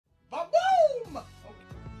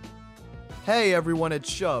Hey everyone,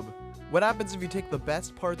 it's Shub. What happens if you take the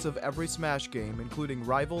best parts of every Smash game, including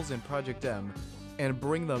Rivals and Project M, and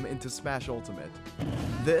bring them into Smash Ultimate?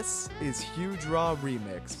 This is HewDraw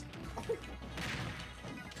Remix.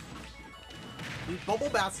 The bubble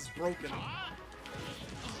bass is broken.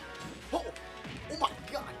 Oh, oh my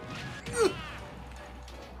god. Ugh.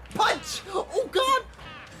 Punch! Oh god!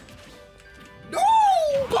 No!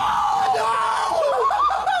 Oh!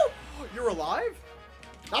 No! You're alive?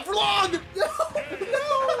 Not for long! No! No!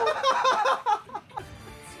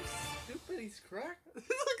 So stupid, he's cracked. Look at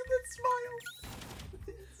that smile.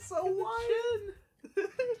 It's so wide.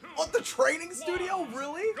 Oh, the training studio?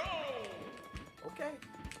 Really? Okay.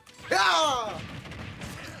 Yeah! Oh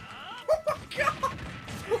my god!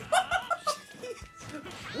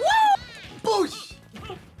 Woo! Boosh!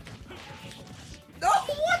 No,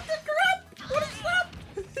 what the crap? What is that?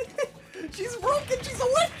 She's broken, she's a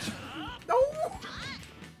witch! No!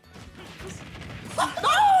 No!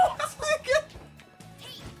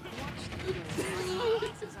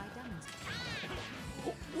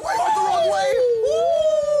 Why went the wrong way?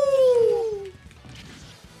 Woo!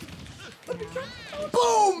 Let me try.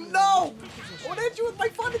 Boom! No! I want to hit you with my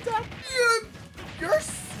fun attack. You're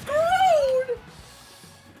screwed!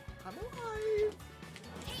 I'm alive.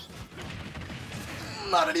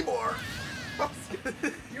 Not anymore.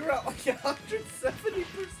 You're at like 170%.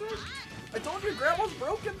 I told you grandma's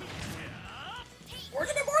broken.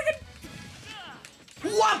 Morgan and Morgan.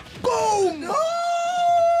 What? Boom! No!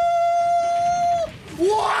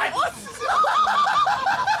 What? I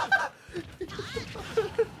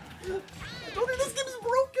told you this game is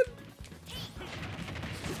broken.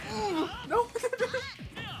 No.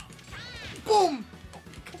 Boom!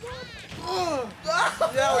 Come on.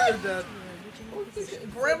 Now you're dead.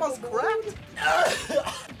 Grandma's cracked.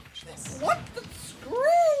 What the screw?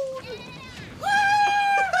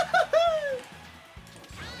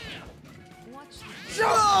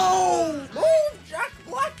 No! Move, Jack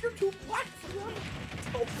Black! You're too black for one.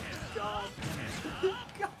 Oh my god.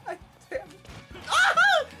 God damn.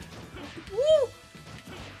 Ah! Woo!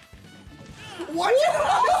 What? You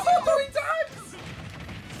 3 times!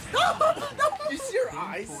 No! No! You see her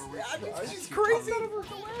eyes? Yeah, I mean, she's crazy.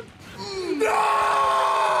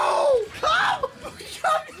 No! Come!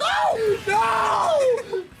 No! No!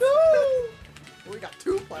 No! We got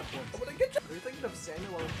 2 platforms. I'm gonna get you. Are you thinking of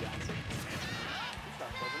Samuel L. Jackson? He's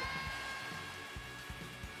not clever.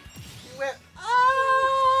 He went.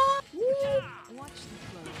 Ah! Watch the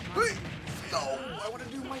flow. Hey! No! I want to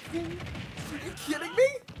do my thing. Are you kidding me?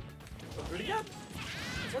 Do it again.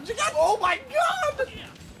 What'd you get? Oh my god!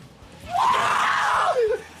 Wow!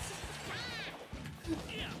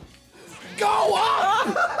 Go up!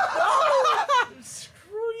 No!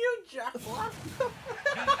 Screw you, Jack Black.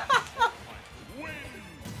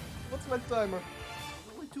 What's my timer?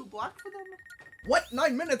 Only 2 black for them? What?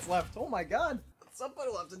 9 minutes left. Oh my god. Somebody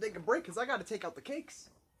will have to take a break because I gotta take out the cakes.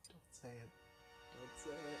 Don't say it. Don't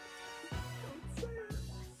say it. Don't say it.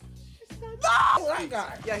 She said no! That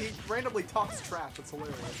guy. Yeah, he randomly talks trash. It's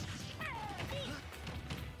hilarious.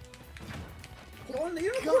 Hold on, the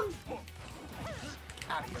unicorn.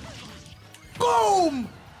 Out of here. Boom!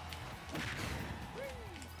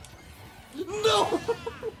 No!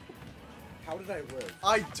 How did I live?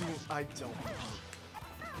 I don't.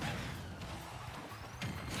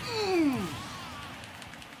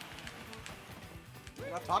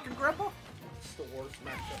 You're not talking, Grandpa? It's the worst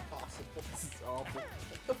matchup possible. This is awful.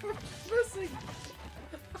 Missing!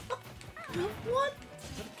 What? Is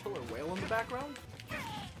that a killer whale in the background?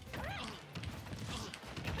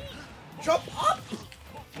 Jump up!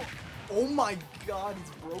 Oh my god,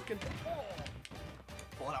 he's broken.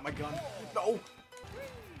 Pulling out my gun. No!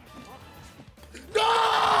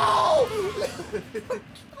 No!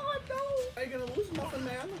 Oh no! Are you gonna lose, Muffin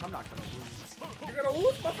Man? I'm not gonna lose. You're gonna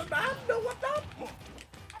lose, Muffin Man? No, what up?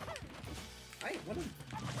 I ain't winning.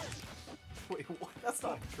 Wait, what? That's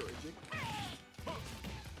not encouraging.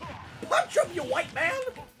 Punch him, you white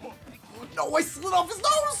man! No, I slid off his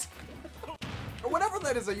nose! Or whatever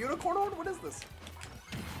that is, a unicorn horn? What is this?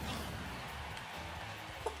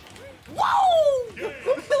 Whoa!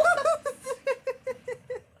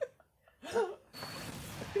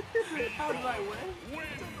 How did I win?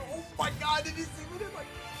 Oh my god, did you see me did like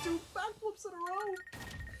 2 backflips in a row?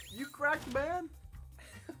 You cracked, man.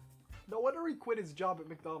 No wonder he quit his job at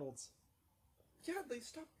McDonald's. Yeah, they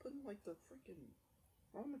stopped putting like the freaking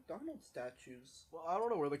wrong McDonald's statues. Well, I don't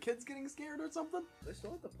know, were the kids getting scared or something? They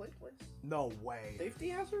still have the play place. No way. Safety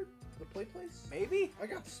hazard? The play place? Maybe? I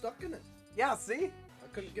got stuck in it. Yeah, see? I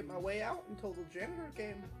couldn't get my way out until the janitor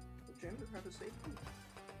came. The janitor had a safety.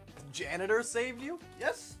 Janitor saved you?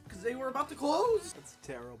 Yes, because they were about to close. That's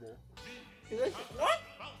terrible. What?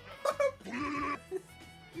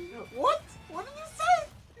 What? What did you say?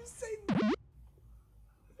 You say.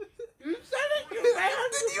 You said it. You're bad.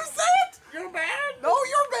 Did you say it? You're bad. No,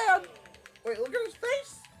 you're bad. Wait, look at his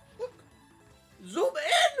face. Look. Zoom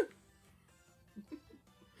in.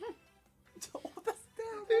 Oh, that's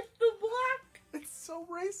terrible. It's the black. It's so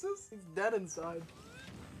racist. He's dead inside.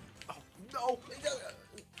 Oh, no.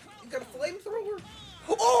 You got a flamethrower.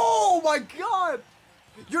 Oh my god!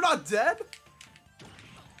 You're not dead?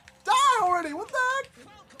 Die already! What the heck?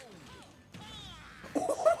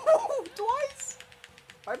 Oh, twice!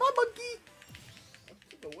 Bye bye, monkey! Up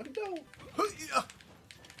to the window.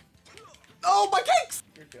 Oh, my cakes!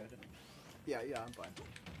 You're good. Yeah, I'm fine.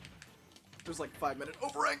 There's like 5-minute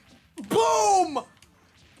overhang. Boom!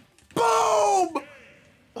 Boom!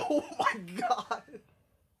 Oh my god!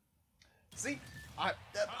 See,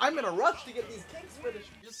 I'm in a rush to get these cakes finished.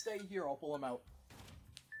 Just stay here, I'll pull them out.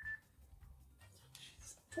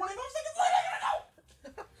 25 seconds later, I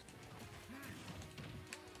gotta go!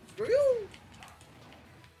 Screw you.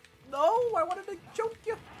 No, I wanted to choke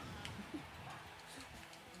you.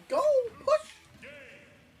 Go, push.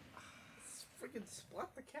 Freaking splat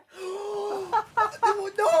the cat.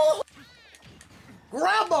 No!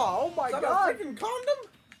 Grandma! Oh my Is that god! a freaking condom?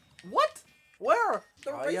 What? Where?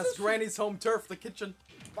 The Oh, yes, racist- Granny's home turf, the kitchen.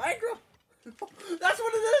 Viagra. That's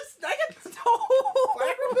what it is. Dang it. No!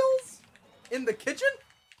 Viagra pills. In the kitchen?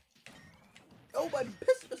 Oh, my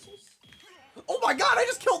piss missiles. Oh my god, I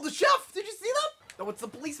just killed the chef! Did you see that? No, it's the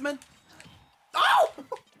policeman. Oh!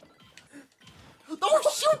 Oh,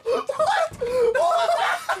 shoot! What?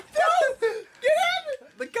 Oh, no! Get in!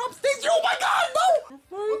 The cop stays here! Oh my god, no!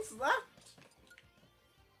 What's that?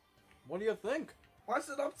 What do you think? Why is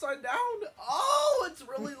it upside down? Oh, it's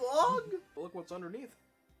really long. Look what's underneath.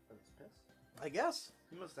 That's piss. I guess.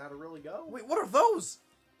 You must have had a really go. Wait, what are those?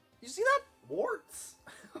 You see that? Warts.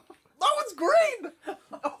 Oh, it's green!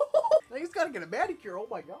 Oh, he's gotta get a manicure, oh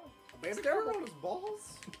my god. A manicure on his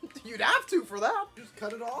balls? You'd have to for that. Just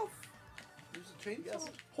cut it off. Use a chainsaw. Yes.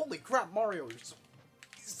 Holy crap, Mario, you're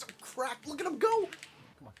so cracked. Look at him go!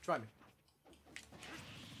 Come on, try me.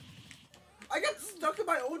 I got stuck in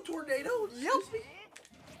my own tornado. Yep. Excuse me.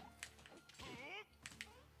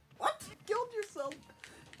 What? Killed yourself.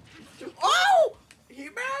 Oh! He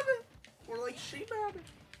mad? Or like she mad?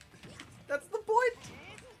 That's the point.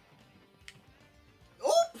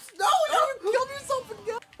 Oops! No! You killed yourself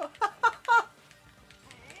again.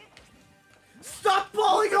 Stop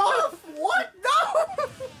falling off! What? No!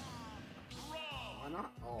 Why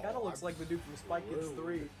not? Oh, Kinda looks like the dude from Spy Kids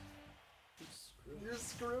 3. You're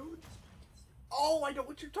screwed. Oh, I know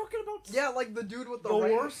what you're talking about. Yeah, like the dude with the The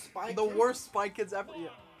right- worst Spy The Kids? worst Spy Kids ever. Yeah.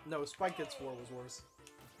 No, Spy Kids 4 was worse.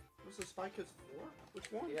 Was the Spy Kids 4?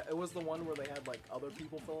 Which one? Yeah, it was the one where they had like other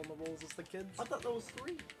people fill in the roles as the kids. I thought that was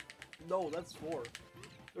 3. No, that's 4.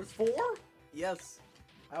 There's 4? Yes.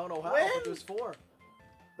 I don't know how, When? but there's 4.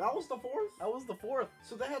 That was the 4th? That was the 4th.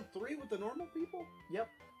 So they had 3 with the normal people? Yep.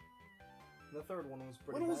 The third one was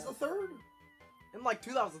pretty When was the bad. 3rd? In like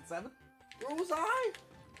 2007? Where was I?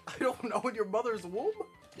 I don't know, in your mother's womb?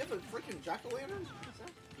 You have a freaking jack-o'-lantern? What is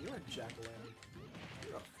that? You're a jack-o'-lantern.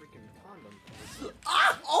 You're a freaking condom.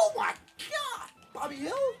 Ah! Oh my god! Bobby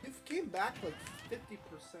Hill? You came back like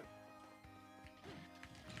 50%.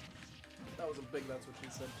 That was a big, that's what she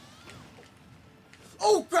said.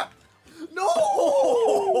 Oh crap! No!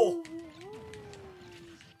 Oh!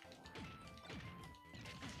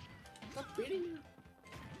 Stop beating me.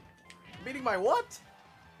 Beating my what?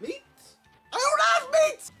 Meat? I don't have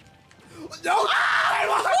meat! No! Oh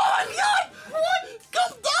my god! What?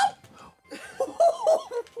 Come down!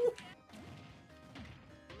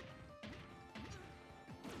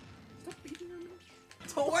 Stop beating me.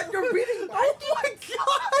 What? You're beating my Oh my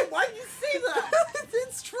god! Why'd you say that?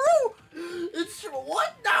 It's true! It's true.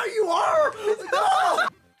 What? Now you are! No!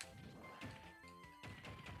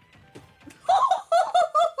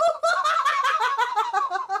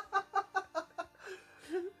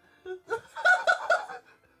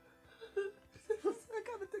 I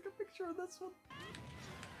gotta take a picture of this one.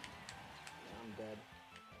 I'm dead.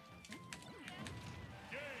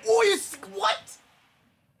 Oh, you what?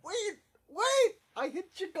 Wait! I hit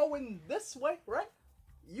you going this way, right?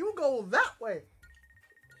 You go that way.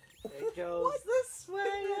 It goes What? this way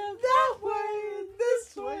and That way, and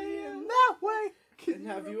this way, and that way. And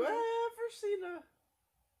have you ever seen a...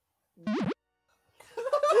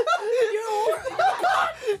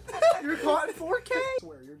 You're caught in 4K? I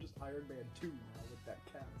swear, you're just Iron Man 2 now with that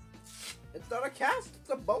cast. It's not a cast, it's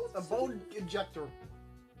a bone. A bone injector.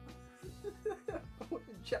 What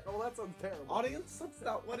in chat? Oh, that sounds terrible. Audience, that's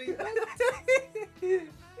not what he meant.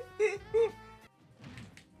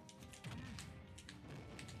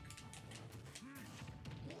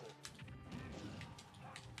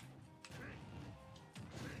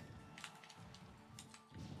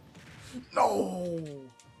 No!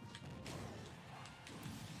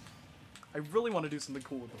 I really want to do something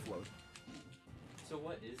cool with the float. So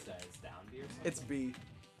what is that? Is down B or something? It's B.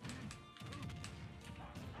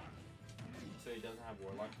 So he doesn't have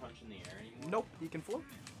Warlock Punch in the air anymore? Nope, he can float.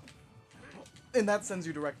 And that sends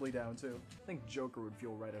you directly down, too. I think Joker would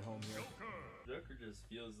feel right at home here. Joker just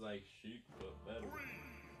feels like Sheik, but better.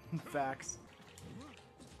 Facts.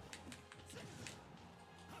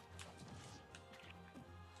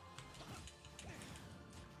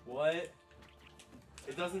 What?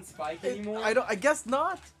 It doesn't spike anymore? I guess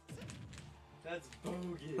not. That's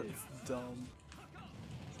bogus. It's dumb.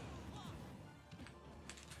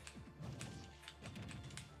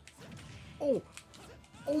 Oh!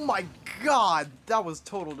 Oh my god! That was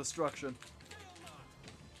total destruction.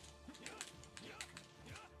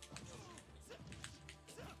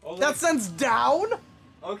 Oh, That sends down?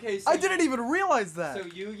 okay, so I didn't even realize that. So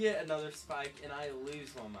you get another spike, and I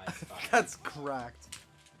lose one of my spikes. That's cracked.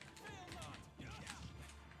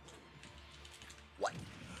 What?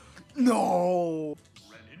 No!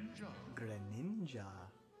 Greninja.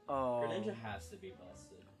 Oh. Greninja has to be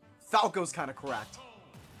busted. Falco's kind of cracked.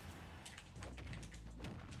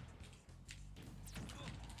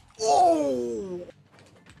 Oh!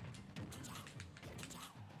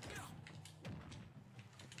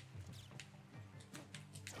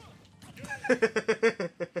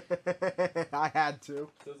 I had to.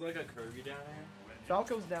 So it's like a Kirby down there?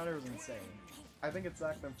 Falco's down there is insane. I think it's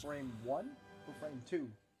back in frame 1 or frame 2,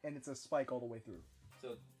 and it's a spike all the way through.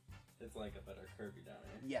 So it's like a better Kirby down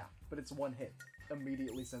there. Yeah, but it's one hit.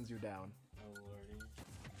 Immediately sends you down. Oh lordy.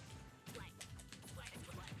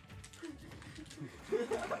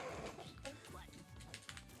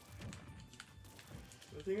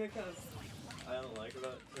 The thing that kind of I don't like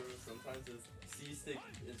about Kirby sometimes is C-stick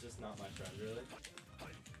is just not my friend, really.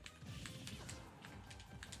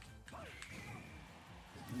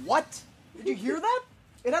 What? Did you hear that?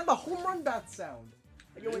 It had the home run bat sound.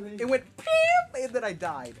 Like Really? it went peep, and then I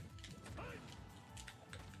died.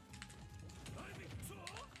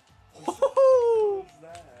 What was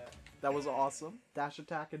that? That was awesome. Dash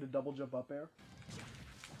attack and a double jump up air.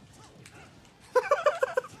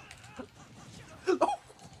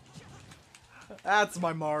 That's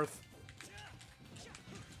my Marth.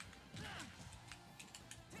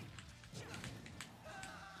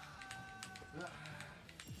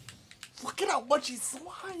 Look at how much he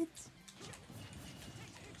slides.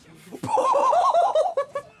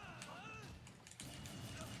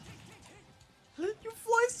 You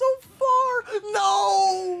fly so far.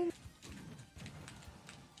 No.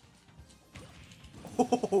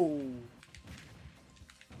 Oh.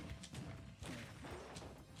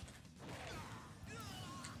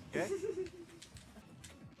 Okay.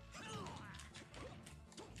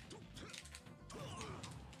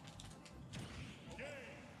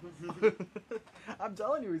 I'm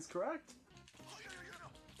telling you, he's correct.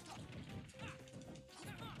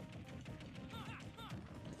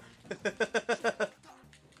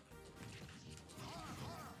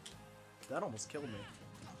 That almost killed me.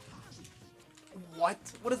 What?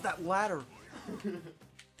 What is that ladder?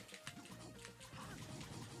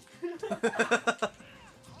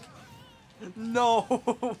 No,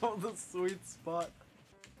 the sweet spot.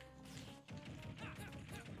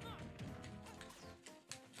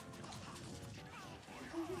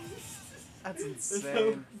 That's It's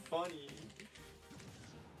insane. so funny.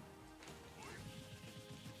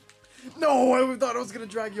 No, I thought I was gonna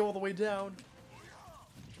drag you all the way down.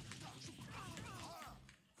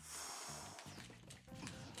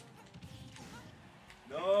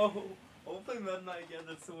 No! Hopefully Meta Knight again,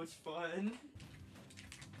 that's so much fun.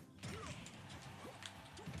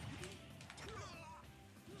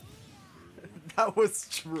 That was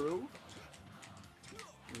true.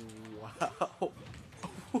 Wow.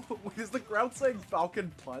 Wait, is the crowd saying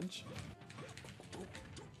Falcon Punch?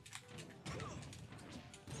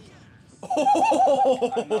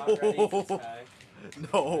 I'm not ready to attack.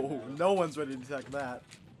 No, no one's ready to attack that.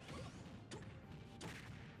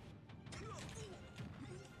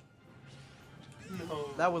 No.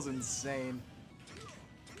 That was insane.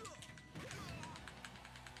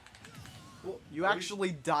 Well, You I was-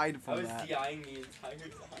 actually died I from was that. DIing the entire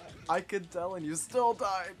time. I could tell, and you still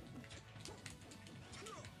died.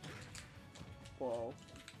 Whoa.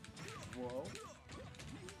 Whoa.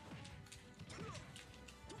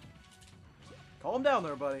 Calm down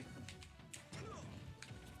there, buddy.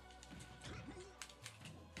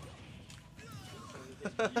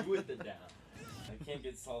 Hit you with the down. I can't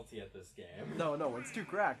get salty at this game. No, it's too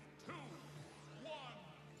cracked.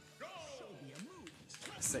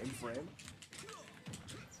 Same frame.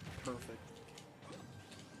 Perfect.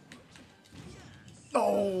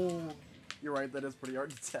 Oh! You're right, that is pretty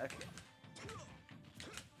hard to tech.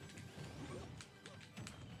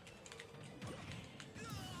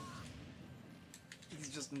 He's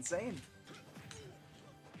just insane.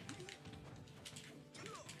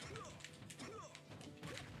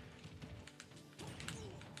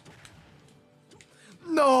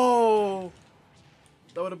 No!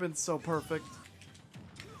 That would have been so perfect.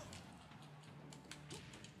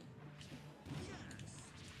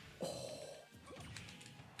 Oh.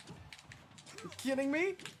 You kidding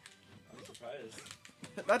me? I'm surprised.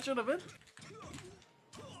 That should have been.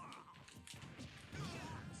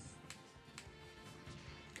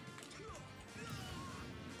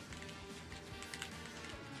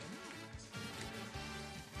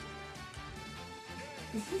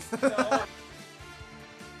 No.